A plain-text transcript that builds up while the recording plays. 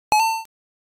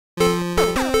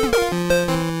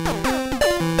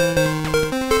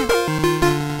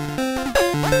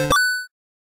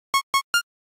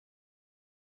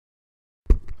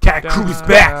Kagcrew's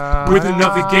back with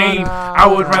another game. I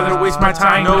would rather waste my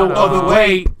time no other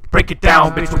way. Break it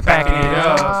down, bitch, we're backing it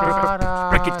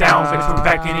up. Break it down, bitch, we're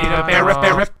backing it up.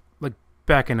 Like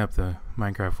backing up the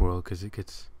Minecraft world because it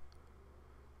gets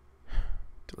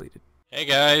deleted. Hey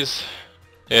guys,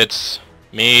 it's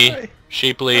me,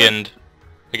 Sheeply, and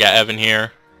we got Evan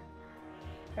here.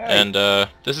 And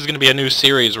this is gonna be a new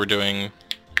series we're doing,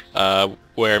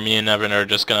 where me and Evan are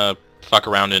just gonna fuck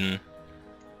around in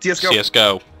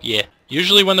CSGO. Yeah.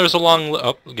 Usually when there's a long...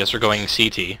 oh, I guess we're going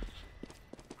CT.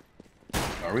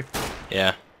 Are we?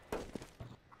 Yeah.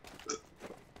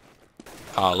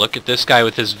 Oh, look at this guy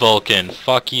with his Vulcan.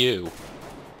 Fuck you.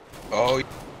 Oh,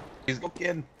 he's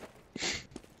Vulcan.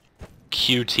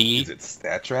 QT. Is it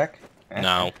stat track?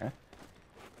 No.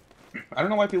 I don't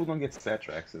know why people don't get stat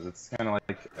tracks. It's kind of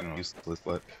like, I don't know, useless,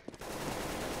 but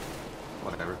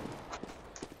whatever.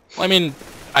 Well, I mean,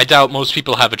 I doubt most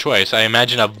people have a choice. I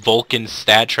imagine a Vulcan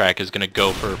stat track is gonna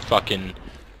go for fucking...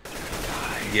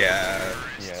 Yeah,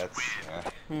 it's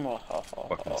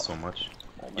fucking so much.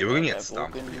 Yeah, we're gonna get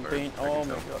stomped pretty hard. Oh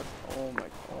my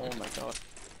god, oh my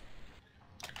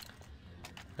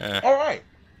god. Alright!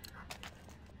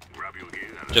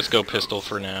 Just go pistol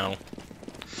for now.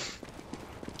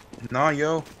 Nah,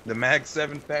 yo, the Mag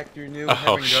 7 factory new.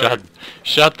 Oh, shut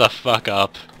the fuck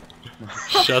up.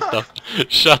 shut the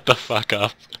fuck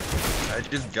up. I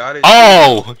just got it.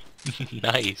 Oh!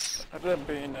 Nice. I've been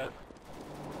being it.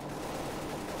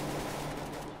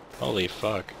 Holy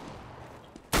fuck.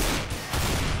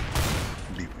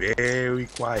 Be very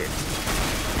quiet.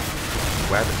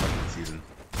 Glad the fucking season.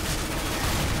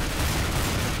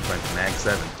 Like Mag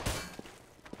 7.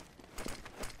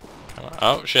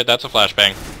 Oh shit, that's a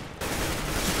flashbang.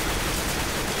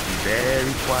 Be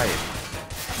very quiet.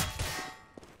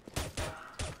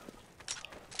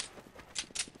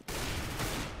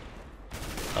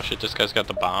 Oh shit, this guy's got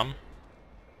the bomb.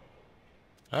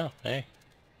 Oh, hey.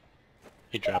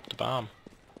 He dropped the bomb.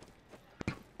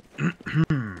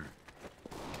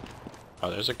 Oh,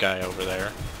 there's a guy over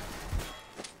there.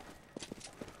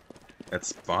 That's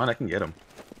spawn, I can get him.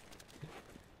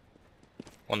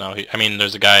 Well, no, I mean,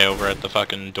 there's a guy over at the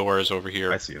fucking doors over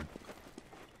here. I see him.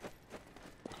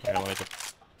 Here,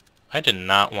 I did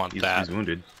not want that. He's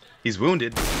wounded. He's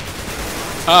wounded.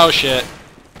 Oh shit.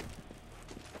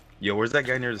 Yo, where's that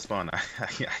guy near the spawn? I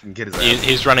can get his ass.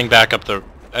 He's running back up the...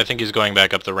 I think he's going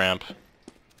back up the ramp.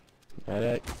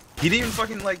 He didn't even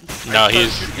fucking like... No,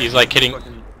 he's like hitting...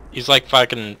 He's like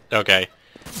fucking... Okay.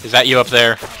 Is that you up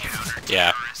there?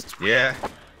 Yeah. Yeah.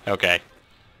 Okay.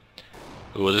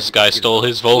 Ooh, this guy stole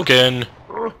his Vulcan.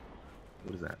 What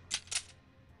is that?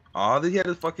 Aw, he had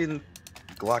a fucking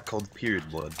Glock called Period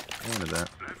Blood. I wanted that.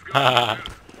 Haha.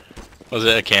 Was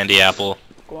it a candy apple?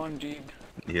 Go on, Jeeb.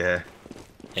 Yeah.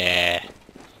 Yeah.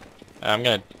 I'm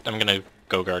gonna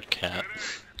go guard cat.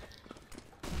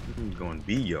 I'm going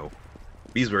B, yo.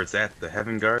 B's where it's at. The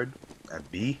Heaven Guard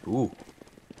at B. Ooh.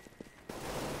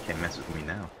 Can't mess with me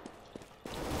now.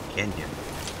 Can you?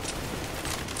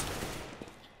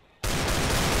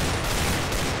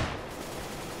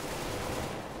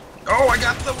 Oh, I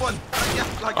got someone! I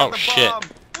got the shit. bomb.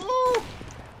 Woo!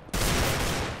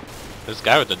 This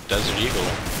guy with the Desert Eagle.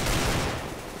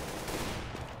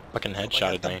 Fucking I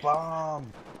headshotted got the me.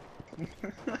 bomb.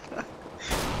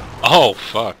 Oh,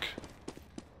 fuck.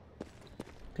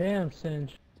 Damn,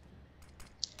 Singe.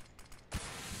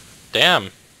 Damn.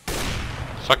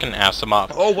 Fucking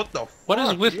Asimov. Oh, what the fuck? What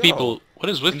is with yo? people? What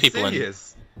is with people in...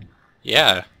 Insidious.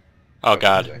 Yeah. Oh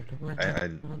god. I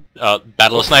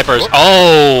Battle of Snipers.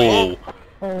 Oh!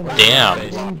 Oh my Damn.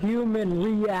 God.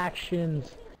 Human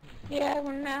reactions.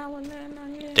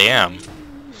 Damn.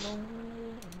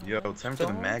 Yo, time for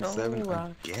the Mag 7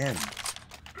 again.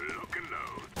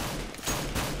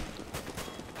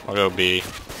 I'll go B.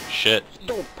 Shit.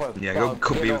 Yeah,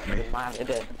 go B with me.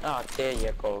 Oh, there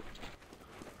you go.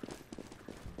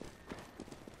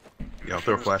 Yeah, I'll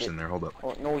throw a flash in there, hold up.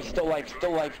 Oh, no, he's still alive,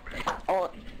 still alive. Oh,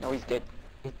 no, he's dead.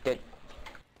 He's dead.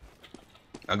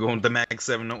 I'll go with the Mag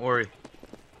 7, don't worry.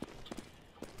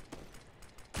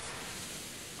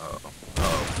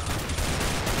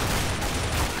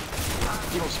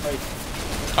 Evil spike.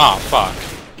 Oh, fuck.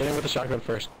 Get in with the shotgun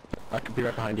first. I could be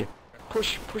right behind you.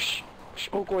 Push, push, push.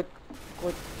 Oh, good.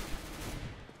 Good.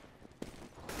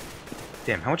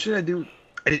 Damn, how much did I do?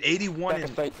 I did 81 Back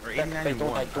and fight. or Back and 89 fight. and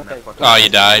Don't 1 die, on don't that die. fucking... Oh, you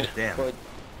died? Damn. Good.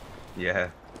 Yeah.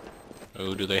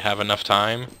 Oh, do they have enough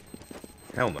time?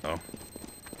 Hell no.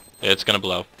 It's gonna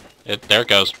blow. There it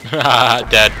goes.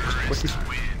 Dead.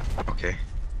 Okay.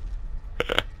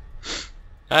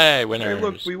 Hey, winners. Hey,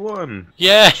 look, we won.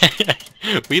 Yeah!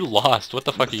 We lost. What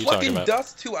the fuck are you talking Fucking about?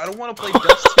 Dust 2. I don't want to play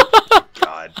Dust 2.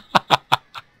 God god.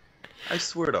 I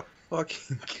swear to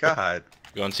fucking god.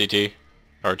 Going CT?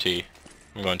 Or T?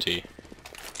 I'm going T.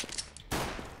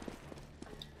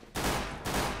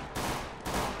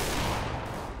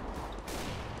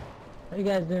 How you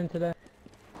guys doing today?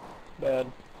 Bad.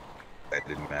 That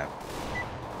didn't matter.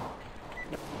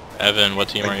 Evan, what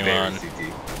team are you on?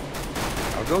 CT.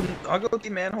 I'll go D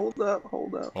man, hold up.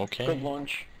 Okay. Good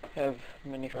launch. Have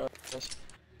mini fries.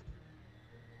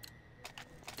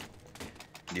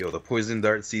 Yo, the poison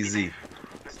dart CZ.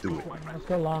 Let's do it. Let's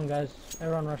go long, guys.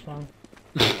 Everyone rush long.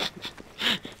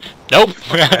 Nope.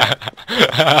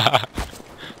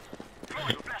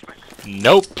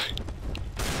 Nope.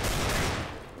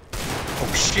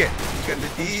 Oh shit! You got the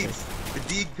Deegs! The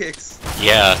Deeg picks!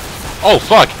 Yeah. Oh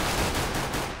fuck.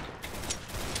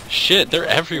 Shit, they're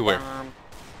everywhere.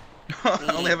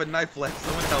 I only have a knife left,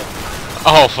 someone help.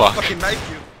 Oh fuck. Fucking knife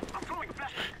you!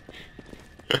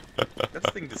 That's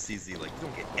the thing to CZ, like, you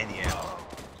don't get any ammo.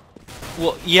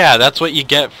 Well, yeah, that's what you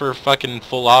get for fucking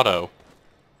full auto.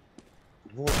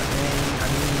 Well,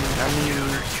 I mean,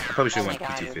 I probably should've went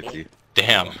P250.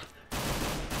 Damn.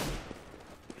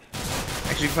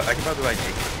 Actually, I can probably buy an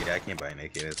AK. Yeah, I can't buy an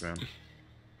AK this round.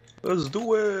 Let's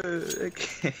do it!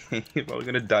 AK. You're probably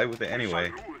gonna die with it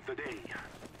anyway.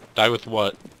 Die with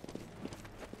what?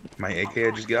 My AK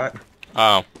I just got.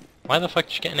 Oh. Why the fuck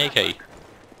did you get an AK?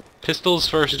 Pistols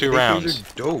first 2 rounds.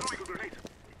 AKs are dope.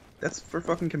 That's for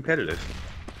fucking competitive.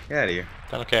 Get out of here.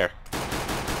 I don't care.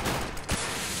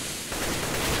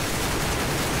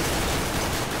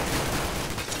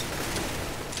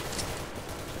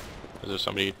 Is there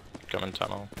somebody coming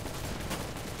tunnel?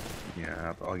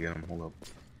 Yeah, I'll get him. Hold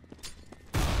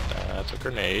up. That's a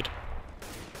grenade.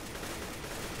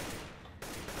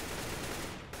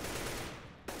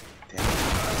 Damn.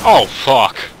 Oh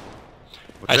fuck!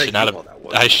 What I did should not do all have. that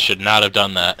was? I should not have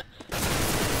done that.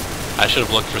 I should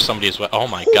have looked for somebody's. Oh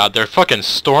my god, they're fucking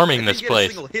storming this I place.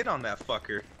 didn't get a single hit on that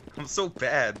fucker. I'm so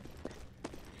bad.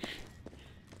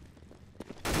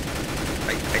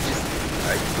 I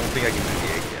don't think I can do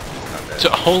the AK. I'm just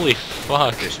not that Holy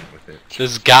fuck! efficient with it.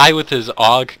 This guy with his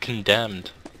AUG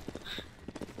condemned.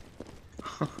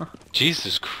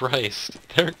 Jesus Christ!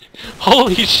 They're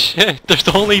holy shit! There's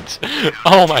only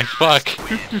oh my fuck!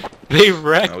 They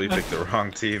wrecked. No, we picked the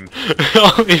wrong team.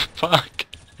 Holy fuck!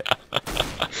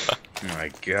 Oh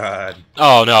my god.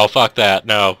 Oh no! Fuck that!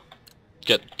 No.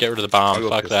 Get rid of the I'll bomb. go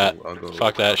Fuck pistol. that. I'll go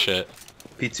Fuck that shit.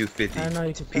 I know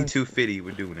P250. you can P250.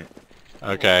 We're doing it.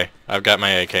 Okay, I've got my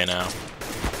AK now.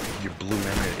 Your blue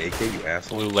laminate AK, you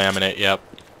asshole. Blue laminate. Yep.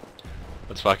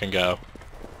 Let's fucking go.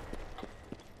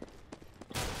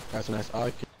 That's nice. I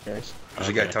like you guys. There's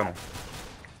a guy tunnel.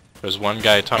 There's one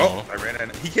guy tunnel. Oh, I ran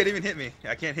out. He can't even hit me.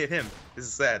 I can't hit him. This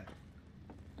is sad.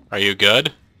 Are you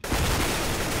good?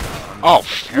 Oh,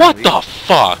 what the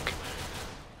fuck?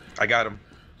 I got him.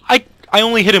 I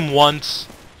only hit him once.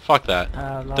 Fuck that.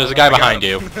 No, There's a guy I got behind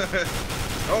him. you.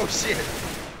 Oh shit.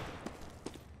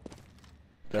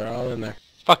 They're all in there.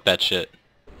 Fuck that shit.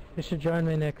 You should join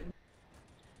me, Nick.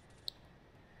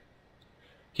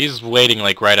 He's waiting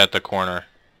like right at the corner.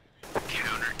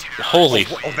 Holy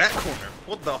Oh, that corner.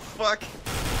 What the fuck?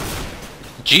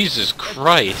 Jesus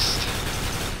Christ.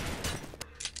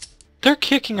 They're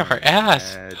kicking our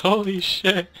ass. bad. Holy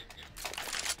shit.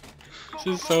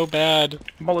 This is so bad.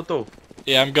 Molotov.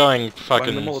 Yeah, I'm going Find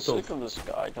the fucking... Molotov. Sick of this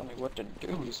guy. Tell me what to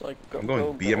do. He's like, go, I'm going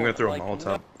go, B. I'm go. gonna throw a Like, Molotov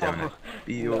no. down at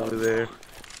B No. over there.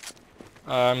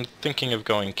 I'm thinking of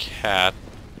going cat.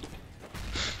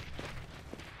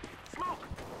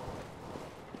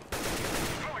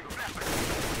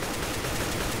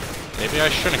 Maybe I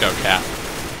shouldn't go cat.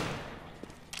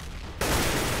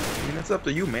 I mean, it's up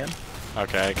to you, man.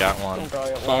 Okay, I got one. Don't die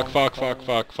at Fuck, one. fuck, fuck,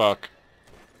 fuck, fuck.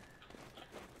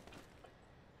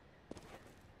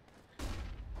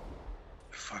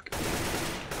 Fuck.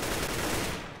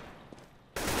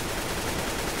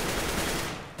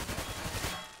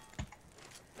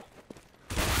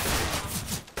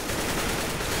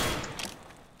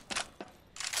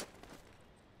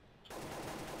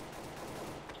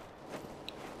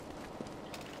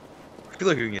 I feel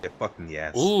like you're gonna get fucked in the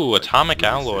ass. Ooh, like, atomic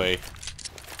really alloy. soon.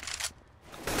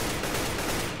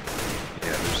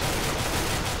 Yeah, there's...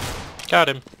 Got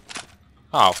him.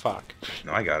 Oh, fuck.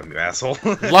 No, I got him, you asshole.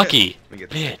 Lucky. Let me get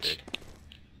the Bitch. pick.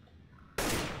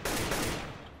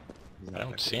 I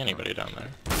don't see anybody down there.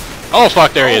 Oh,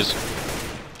 fuck, there he is.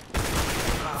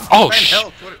 Oh, Man, sh...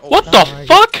 help, What Oh the my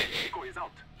fuck?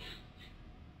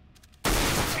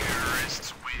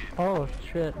 Oh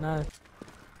shit, nice.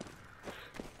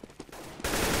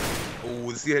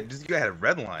 Oh, this guy had a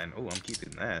red line. Oh, I'm keeping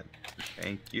that.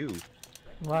 Thank you.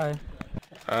 Why?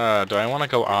 Do I want to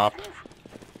go op?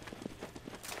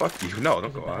 Fuck you. No,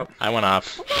 don't go up. I went up.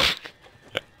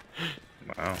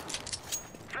 Wow.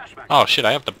 Oh shit,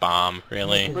 I have the bomb.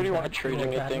 Really? Where do you want to trade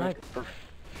anything for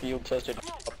field tested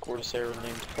Corsair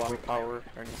named Flower Power or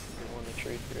anything you want to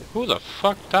trade for it? Who the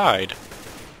fuck died?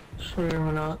 Sure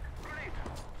or not.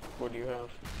 What do you have?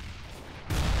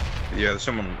 Yeah, there's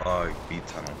someone beat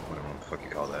tunnel, whatever the fuck you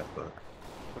call that, but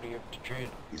What do you have to trade?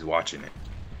 he's watching it.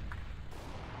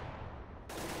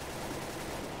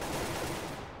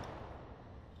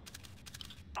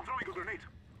 I'm throwing a grenade.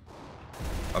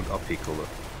 I'll peek, hold up.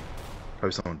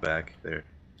 Probably someone back there.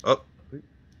 Oh!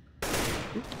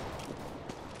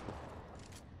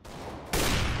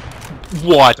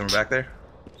 What? Someone back there?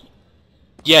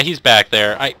 Yeah, he's back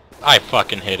there. I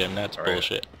fucking hit him. That's All right.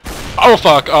 bullshit. Oh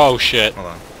fuck! Oh shit! Hold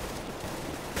on.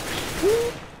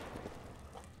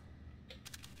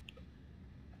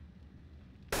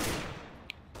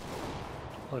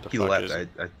 Where the He fuck left, is he?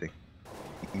 I think.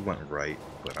 He went right,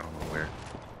 but I don't know where.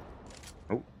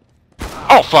 Oh.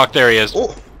 Oh fuck! There he is.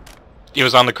 Oh! He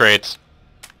was on the crates.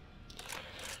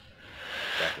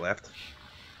 Back left.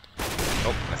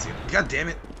 Oh, I see him. God damn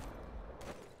it!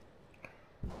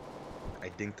 I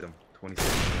dinked him.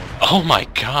 26-1. Oh my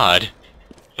god!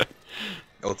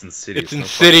 Oh, it's insidious. It's no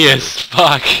insidious.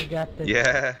 Fuck. You got this.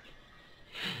 Yeah.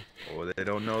 Oh, they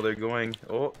don't know they're going.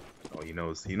 Oh. Oh, he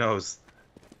knows. He knows.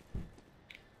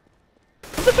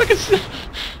 What the fuck is?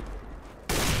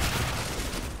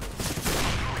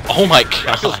 Oh my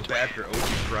I feel god. bad for OG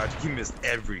Project. He missed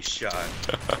every shot.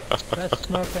 Best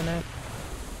smoke in it.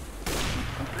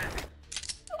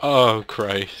 Oh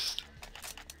Christ.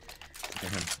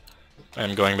 Damn.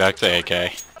 I'm going back to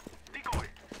AK. Decoy.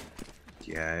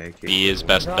 Yeah, I B is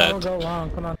best I'll bet. go long,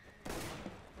 come on.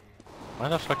 Why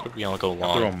the fuck would we all go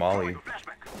I'll throw long? Molly.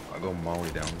 I'll go Molly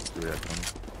down through that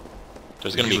tunnel.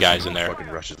 There's gonna be guys in there. Fucking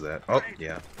rushes that. Oh,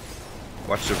 yeah.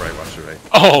 Watch the right, watch the right.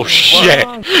 Oh shit!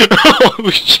 Oh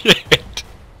shit!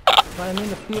 But I mean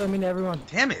the field, I mean everyone.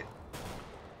 Damn it!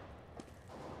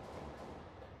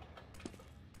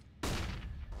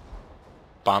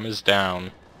 Bomb is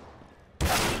down.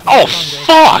 Oh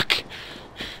fuck!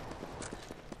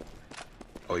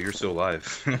 Oh, you're still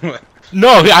alive.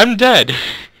 No, I'm dead.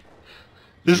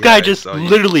 This Yeah, guy I just saw you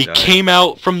literally die. came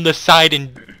out from the side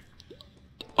and...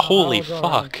 Holy I'll go on.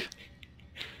 fuck.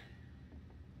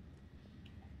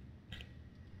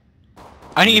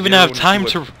 I didn't even you have wanna see time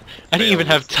what to... I didn't even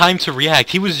fail have is? time to react.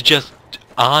 He was just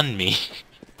on me.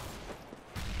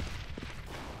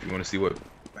 You want to see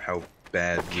how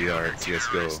bad we are at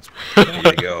CSGO? Here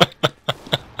you go.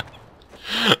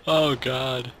 Oh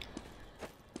god.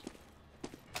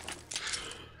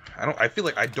 I feel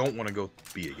like I don't want to go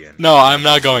B again. No, I'm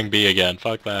not going B again.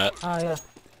 Fuck that. Ah, yeah.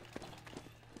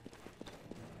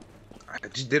 I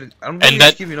just didn't. I don't And think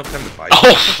that- give me enough time to buy.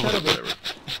 Oh. Whatever.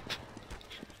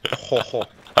 Ho, ho.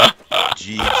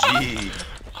 GG.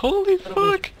 Holy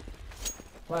fuck.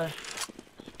 Why?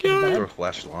 God. Throw a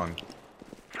flash long.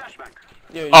 Flashback.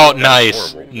 Yeah, Oh, That's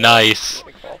nice. horrible. Nice.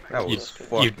 That You- was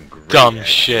fucking You great. dumb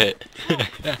actually. shit.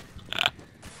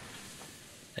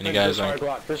 And you guys Fish hard are...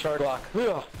 block, fish hard block.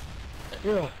 Yeah.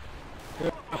 Yeah.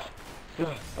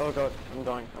 Yeah. Oh god, I'm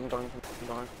dying. I'm dying. I'm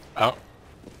dying. Oh.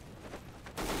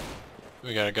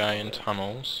 We got a guy in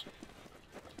tunnels.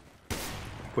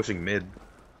 Pushing mid.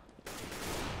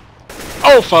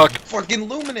 Oh fuck! Fucking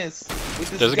luminous.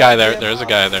 With this There's a guy there. goddamn There's a op.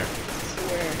 guy there.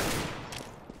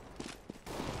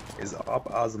 Is Op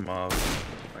Asimov.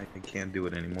 I can't do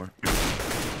it anymore.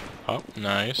 Oh,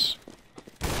 nice.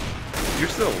 You're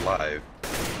still alive,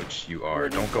 which you are.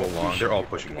 Don't go long. They're all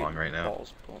pushing long right now.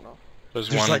 Balls pulling off. There's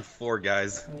There's one. like 4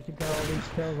 guys. I need to get all these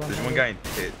kills on There's my one guy in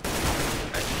pit.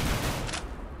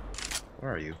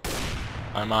 Where are you?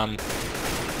 I'm on.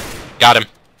 Got him.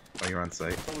 Oh, you're on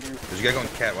site. There's a guy going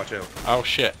cat. Watch out. Oh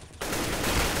shit.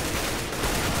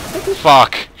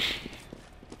 Fuck.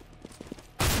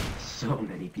 So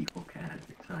many people can.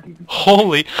 It's not even.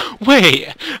 Holy.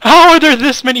 Wait. How are there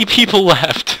this many people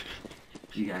left?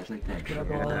 Do you guys like that? Grab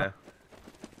trailer? all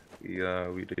Yeah.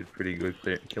 We did pretty good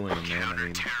killing him,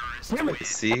 man. I mean,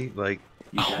 see, like,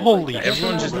 You guys Holy like that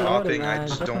everyone's just trailer? popping. I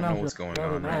just don't know what's going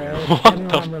on right now.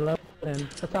 What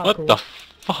the What cool. the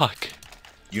fuck?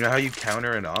 You know how you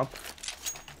counter an op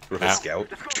with a Ah. scout?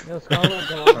 Yo, Scarlet,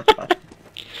 go on.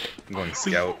 I'm going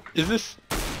scout. Is this?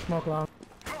 Smoke long.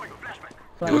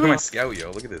 Yo, look at my scout,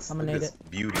 yo. Look at this. I'ma Look at need this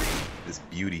beauty. This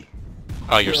beauty.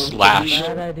 Oh, you're slashed.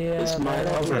 Bad idea. This might Bad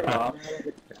idea. overlap.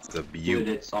 It's a Dude,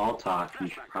 beauty. it's all talk. You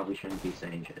probably shouldn't be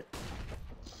saying shit.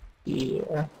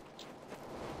 Yeah.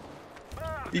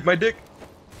 Eat my dick.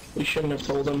 We shouldn't have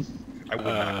told him. I would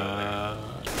not.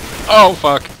 Oh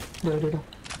fuck.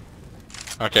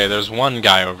 Okay, there's one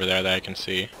guy over there that I can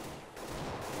see.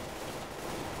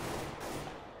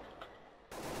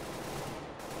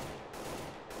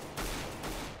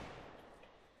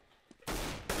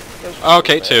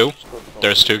 Okay, two.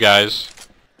 There's two guys.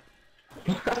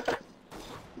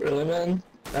 Really, man?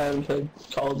 I haven't played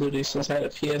Call of Duty since I had a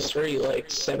PS3 like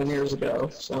 7 years ago,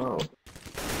 so...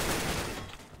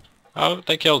 Oh,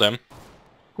 they killed him.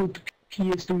 What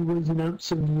PS3 wasn't out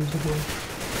 7 years ago.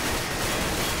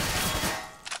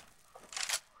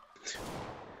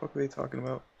 What are they talking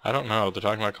about? I don't know, they're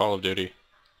talking about Call of Duty.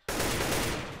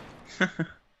 That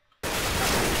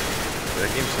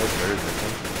game's so much better than this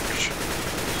one.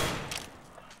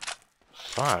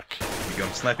 Fuck. You go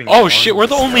sniping. Oh shit, we're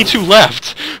the only two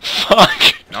left!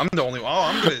 Fuck! I'm the only. Oh,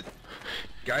 I'm gonna.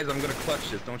 Guys, I'm gonna clutch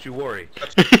this. Don't you worry.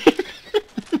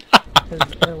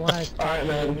 Alright,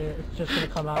 man. It's just gonna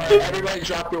come out. Alright, everybody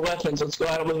drop your weapons. Let's go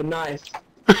out with a knife.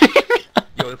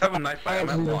 Yo, let's have a knife fight. I'm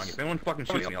at long. If anyone fucking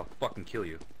shoots me, I'll fucking kill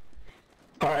you.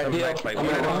 Alright, Have a deal. knife fight. I'm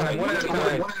One at a time. One at a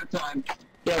time. One at a time.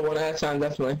 Yeah, one at a time,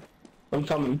 definitely. I'm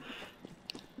coming.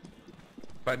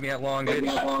 Fight me at long, Fight me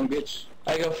bitch. at long, bitch.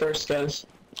 I go first, guys.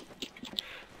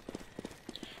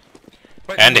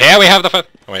 And here we have the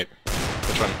wait.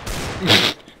 Which one?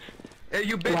 Hey,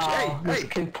 you bitch! Wow, Hey, this hey!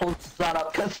 kid pulled that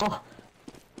up pistol.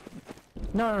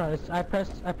 No, it's, I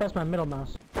pressed my middle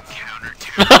mouse.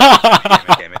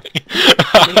 Damn it.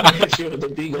 I'm gonna hit you with the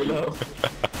beagle, though.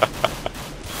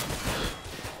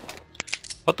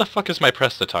 What the fuck is my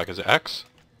press to talk? Is it X?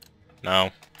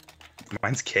 No.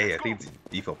 Mine's K. I think it's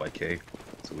default by K.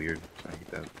 It's weird. I hate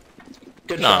that.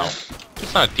 Good No. shot.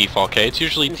 It's not default K, it's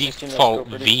usually default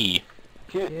V.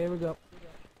 Here we go.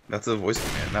 That's a voice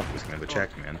command, not voice command, but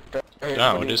chat command.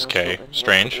 No, it is K.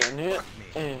 Strange. They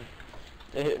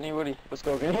hit anybody. Let's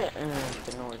go again.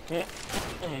 Good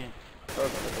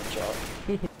job.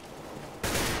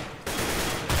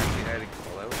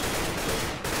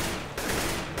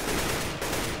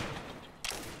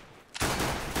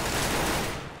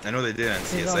 I know they did on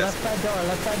Here we go, left CSS. side door,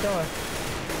 left side door.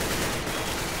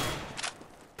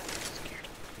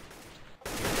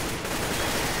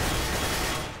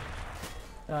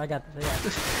 Oh, I got this, I got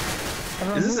this.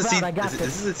 Everyone Is move this out, I got is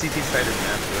this. this a CT sided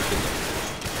map?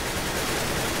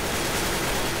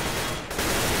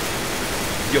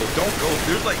 Yo, don't go.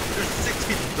 There's 6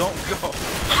 people. Don't go.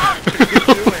 What are you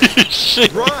doing?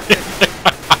 Shit. Run!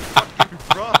 Fucking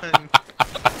run!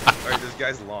 Alright, this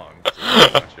guy's long. So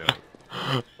watch out.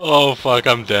 Oh fuck,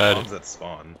 I'm dead. Bombs that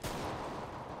spawn.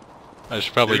 I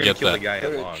should probably They're gonna get kill that. the guy at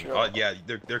Good long. job. Oh yeah,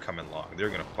 they're coming long. They're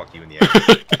gonna fuck you in the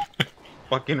ass.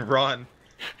 Fucking run!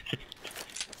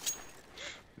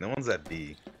 No one's at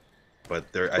B, but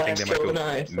I think they might go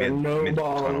knife, mid no tunnel.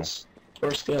 balls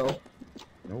or skill.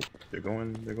 Nope, they're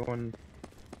going.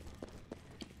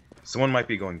 Someone might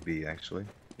be going B actually.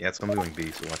 Yeah, someone's going B,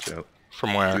 so watch out. From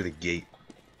Through where? the gate.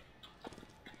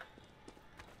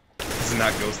 This is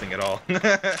not ghosting at all.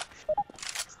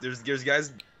 there's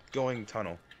guys going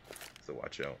tunnel, so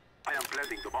watch out. I am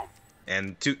planting the bomb.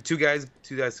 And two guys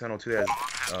tunnel, two guys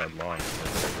long.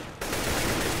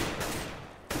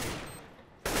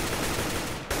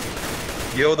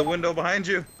 Yo, the window behind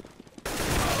you.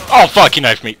 Oh fuck, he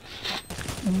knifed me.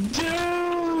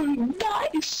 Dude,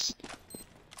 nice!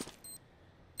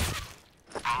 You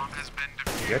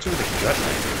got you with a gut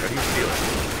knife. How do you feel?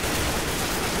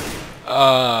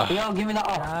 Yo, give me the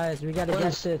guys, we gotta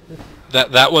get this.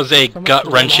 That was a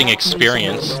gut-wrenching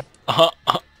experience. I'm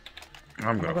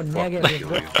I'm gonna gonna fucking negative.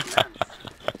 kill you.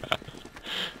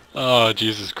 Oh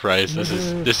Jesus Christ,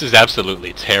 this is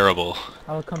absolutely terrible.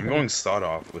 I will come I'm to going sawed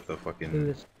off with the do fucking.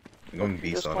 this. I'm going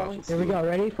B sawed off. Here we go,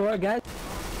 ready for it, guys?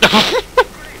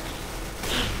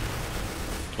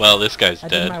 Well, this guy's I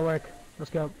did my dead. work. Let's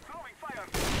go.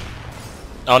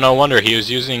 Oh, no wonder he was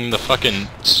using the fucking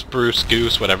spruce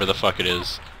goose, whatever the fuck it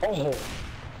is. Oh.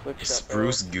 Quick shot,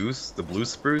 Spruce goose, the blue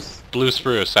spruce. Blue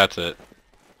spruce, that's it.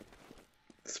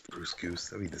 Spruce goose.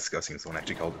 That'd be disgusting if someone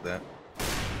actually called it that.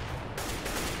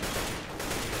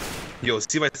 Yo,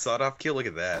 see my sawed off kill? Look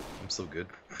at that. I'm so good.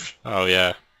 Oh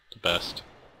yeah, the best.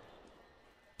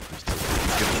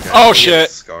 Oh Oh, shit!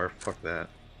 Scarf. Fuck that.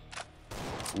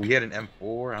 We had an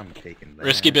M4. I'm taking that.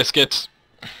 Risky biscuits.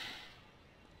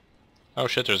 Oh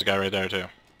shit, there's a guy right there too.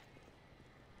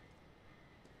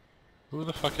 Who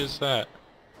the fuck is that?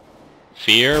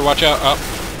 Fear, watch out, up.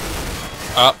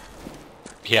 Up.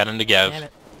 He had him to give. Damn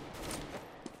it.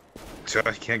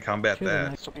 I can't combat Shoot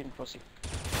that. Stop being pussy.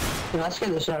 Let's get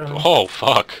this out of him. Oh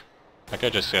fuck. That guy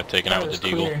just got taken out with the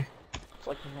deagle. Clear. It's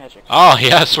like magic. Oh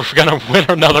yes, we're gonna win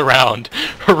another round.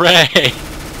 Hooray!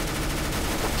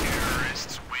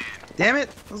 Damn it!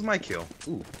 That was my kill.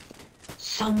 Ooh.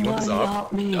 this up?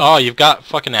 help me! Oh, you've got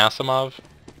fucking Asimov?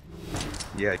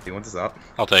 Yeah, you want this up?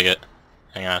 I'll take it.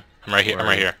 Hang on. I'm right here. I'm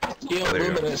right here. Yo, there you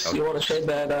go. Luminous, you want to trade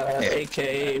that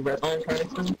AK Redline for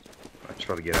anything? I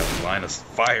try to get out of the line of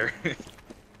fire.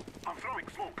 I'm throwing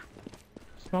smoke.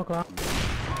 Smoke long.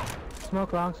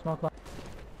 Smoke long, smoke long.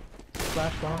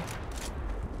 Flash long.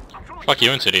 I'm throwing Fuck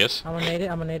you, Insidious. I'm gonna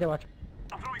nade it, watch.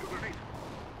 I'm throwing a grenade.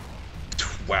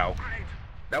 Wow. Grenade.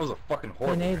 That was a fucking They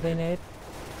horrible. nade, they nade.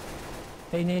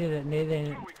 They naded it, naded it.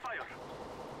 Throwing fire.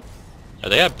 Are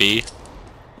they at B?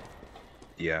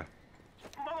 Yeah.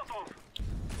 Molotov.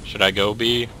 Should I go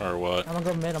B or what? I'm gonna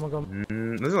go mid, I'm gonna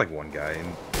go. There's like one guy,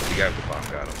 and the guy with the bomb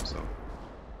got him, so.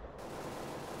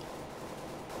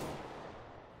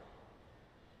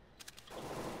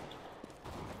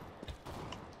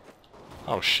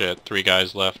 Oh shit, 3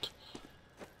 guys left.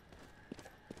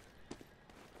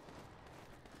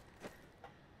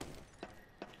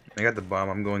 I got the bomb,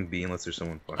 I'm going B unless there's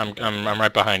someone fucking. I'm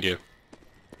right behind you.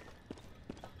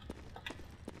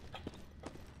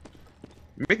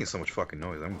 You're making so much fucking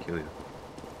noise, I'm gonna kill you.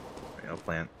 Alright, I'll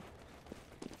plant.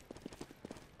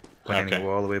 Planting Okay.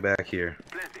 all the way back here.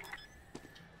 Planting.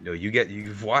 No,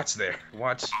 you watch there.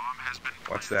 Watch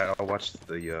that. I'll watch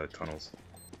the tunnels.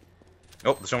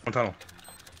 Oh, there's one tunnel.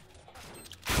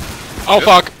 Oh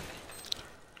fuck!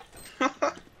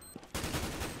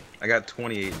 I got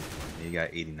 28. And you got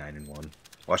 89 in one.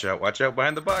 Watch out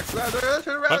behind the box. What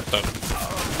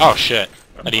the? Oh shit!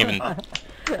 I didn't even.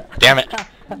 Damn it!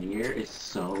 Near is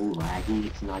so laggy,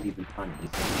 it's not even funny.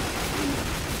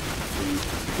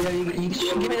 Yeah, you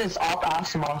should give me this off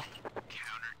Asimov.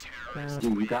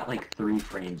 Dude, you got like 3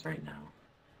 frames right now.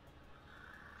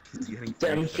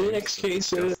 Damn, Phoenix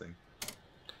cases.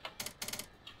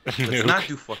 Let's not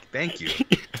do fuck. Thank you.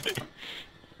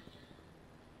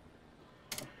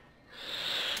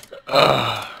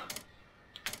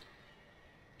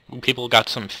 People got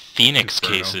some Phoenix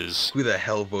Inferno. cases. Who the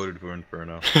hell voted for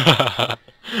Inferno?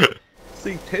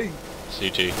 CT.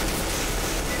 CT.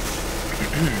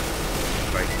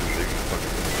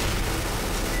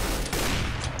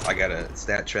 I got a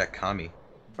stat track Kami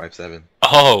 5.7.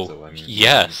 Oh, So, I mean,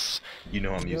 yes. You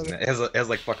know I'm using it. It has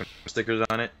like fucking stickers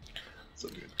on it. So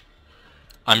good.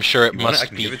 I'm sure it You want it? must I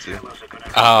can be. give it to you.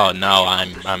 Oh no,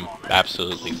 I'm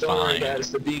absolutely Don't worry, fine.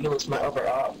 guys, the Beagle is my other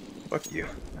op. Fuck you.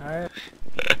 Alright.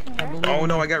 Oh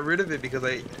no, I got rid of it because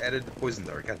I added the poison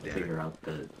dart. God damn it. Figure out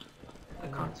the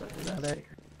concept of that There.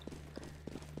 sticker.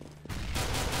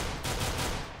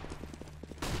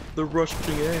 The rushing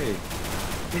A.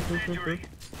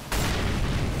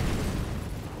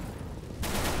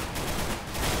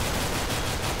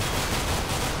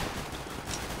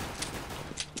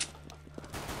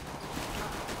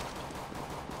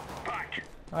 Back.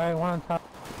 Alright, one on top.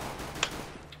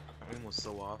 My aim was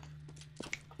so off. I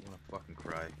wanna fucking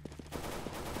cry.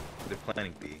 They're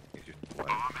planning B. If you're Bomb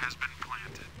has been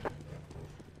planted.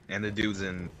 And the dude's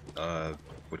in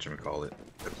whatchamacallit,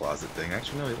 the closet thing.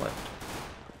 Actually no, he left.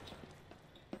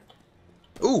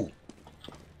 Ooh!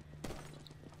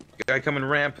 Guy coming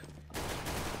ramp.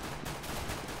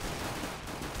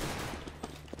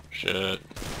 Shit.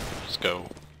 Let's go.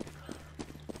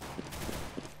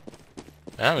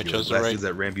 Yeah, we chose the Last right. dude's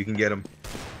at ramp, you can get him.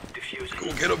 Diffusing. Go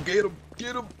get him, get him,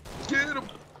 get him, get him!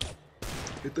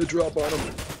 Hit the drop on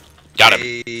him. Got him.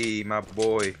 Hey, my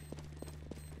boy.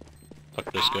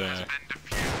 Fuck this guy.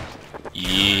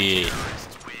 Yeah.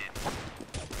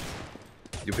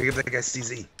 You pick up that guy's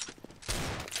CZ.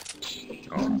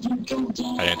 Oh,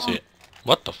 I didn't see it.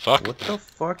 What the fuck? what the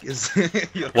fuck is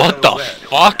Yo, What the hell is that?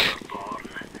 fuck?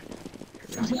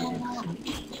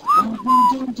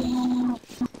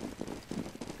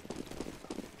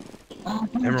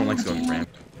 Everyone likes going ramp.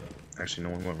 Actually, no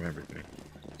one will remember me.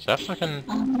 Is that fucking?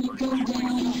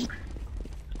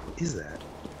 What is that?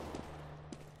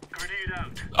 Grenade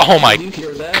out. Oh my Did you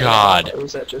hear that? god. Or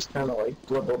was that just kind of like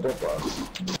blah blah blah blah?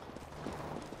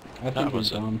 That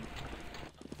was a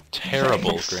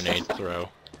terrible grenade throw.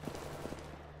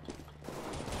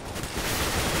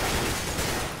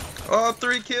 Oh,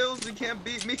 3 kills! You can't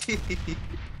beat me! 2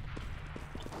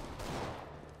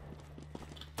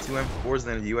 M4s and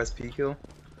then a USP kill.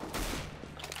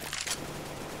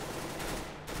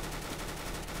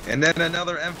 And then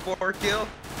another M4 kill?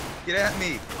 Get at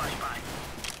me!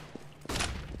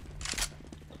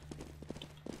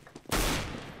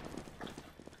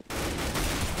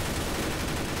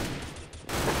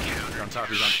 You're on top,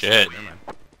 he's on Shit. Never mind.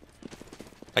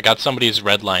 I got somebody's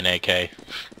red line AK.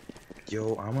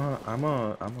 Yo, I'm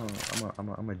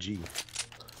a G.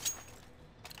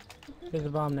 Here's a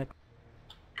bomb, Nick.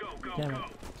 Go, go, Damn it. go.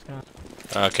 It's gone.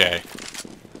 Okay.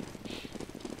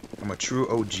 I'm a true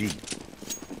OG.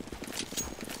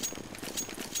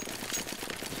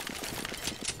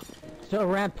 Still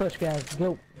ramp push, guys.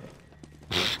 Go.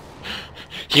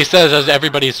 He says as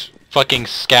everybody's fucking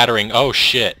scattering. Oh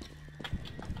shit.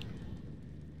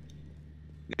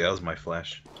 Yeah, that was my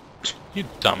flash. You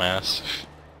dumbass.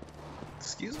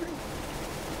 Excuse me?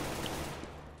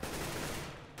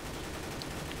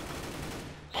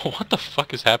 What the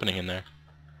fuck is happening in there?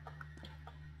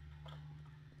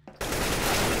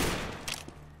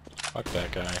 Fuck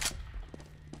that guy.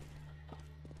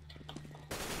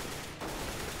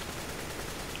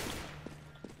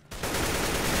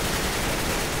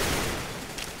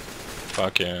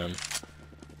 Fuck him.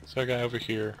 Is there a guy over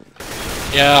here?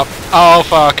 Yeah. Oh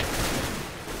fuck.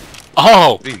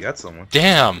 Oh! Ooh, you got someone.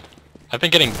 Damn! I've been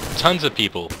getting tons of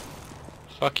people.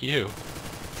 Fuck you.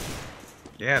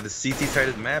 Yeah, the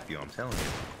CT-sided map, yo, I'm telling you.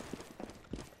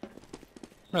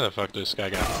 Where the fuck this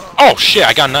guy got? Oh shit!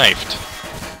 I got knifed.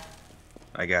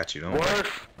 I got you, don't worry.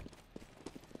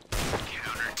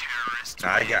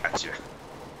 I got you.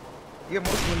 You have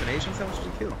most eliminations? How much did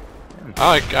you kill? Damn.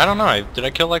 Oh, I don't know. Did I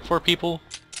kill like 4 people?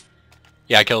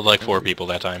 Yeah, I killed like 4 people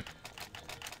that time.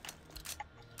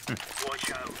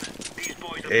 Watch out. These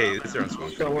boys are Hey, this round's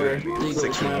going pretty good.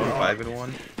 6-1,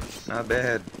 5-1. Not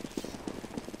bad.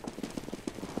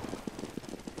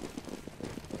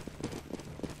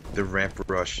 The ramp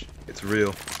rush. It's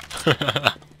real.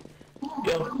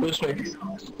 Yo, boost me.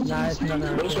 Nice,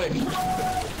 no. Boost me.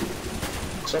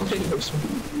 Something boost me.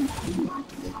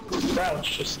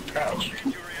 Crouch, just crouch.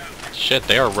 Shit,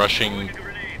 they are rushing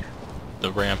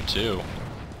the ramp too.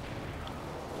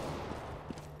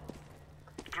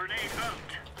 Grenade out.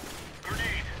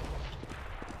 Grenade.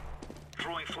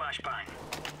 Throwing flashbang.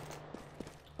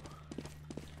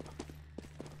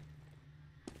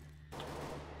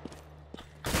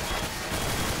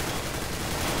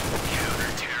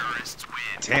 Counter-terrorists win.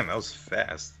 Damn, that was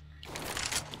fast.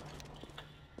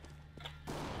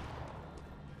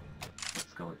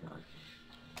 What's going on?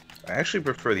 I actually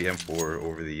prefer the M4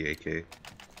 over the AK.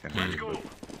 Let's go.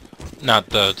 Not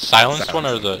the silenced one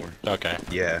or the... Silenced Okay.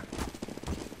 Yeah,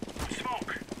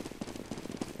 Smoke.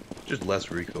 just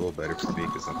less recoil, better for me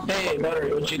because I'm. Hey,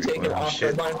 Butter, would you take an off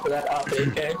red line for that op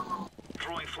AK?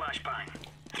 Throwing flashbang.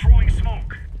 Throwing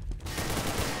smoke.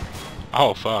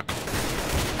 Oh fuck.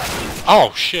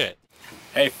 Oh shit.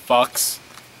 Hey, fucks.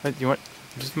 You want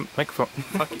just microphone?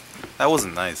 Fuck you. That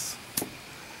wasn't nice.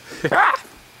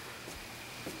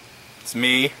 It's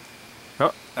me.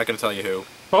 Oh. Not gonna tell you who.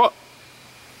 Oh.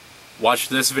 Watch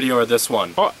this video or this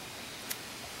one. Oh.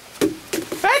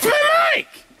 That's my mic!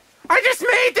 I just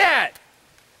made that!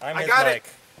 I'm I his got mic.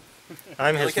 it.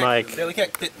 I'm his mic.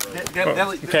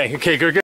 Okay, good.